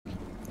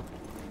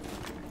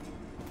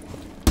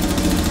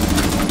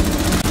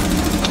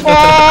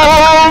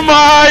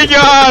my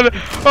god!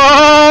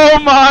 Oh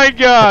my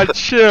god!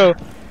 Chill.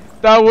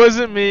 That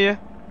wasn't me.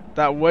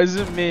 That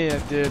wasn't me,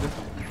 dude.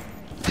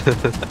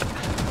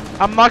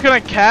 I'm not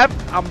gonna cap.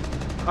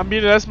 I'm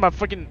being honest. My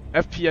fucking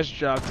FPS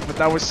dropped, but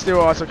that was still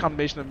also a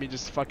combination of me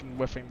just fucking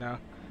whiffing now.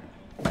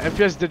 My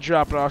FPS did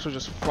drop, but I also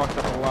just fucked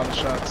up a lot of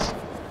shots.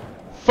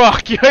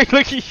 Fuck you!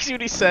 Look, you see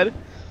what he said?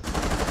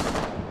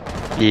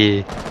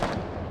 Yeah.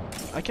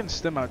 I can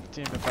stim out the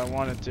team if I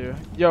wanted to.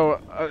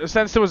 Yo,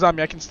 stand still was on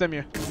me. I can stim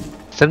you.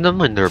 Send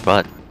them in their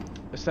butt.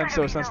 Stand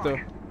still. Stand still.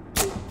 Yeah.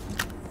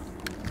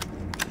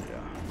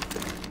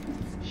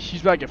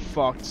 He's about to get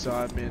fucked, so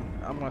I mean,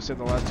 I'm gonna save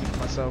the last two for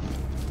myself.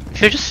 We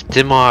should just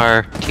stim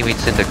our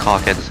teammates in the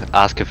cock and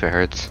ask if it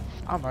hurts.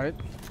 I might.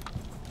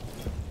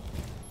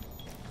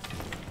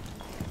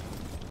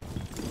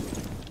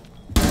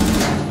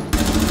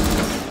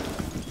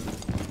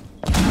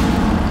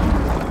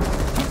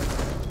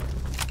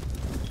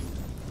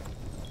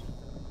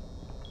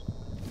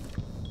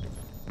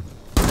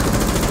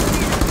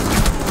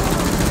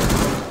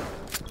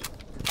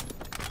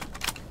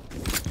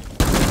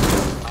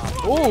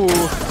 Ooh.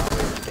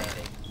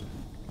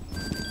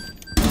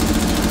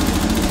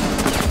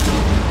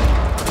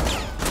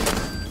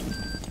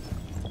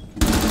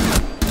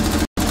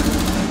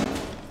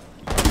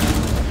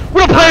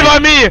 What a play by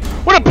me!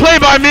 What a play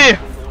by me!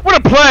 What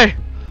a play!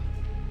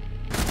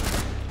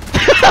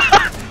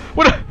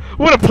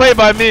 what a play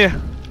by me!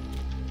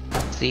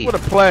 See. What a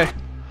play!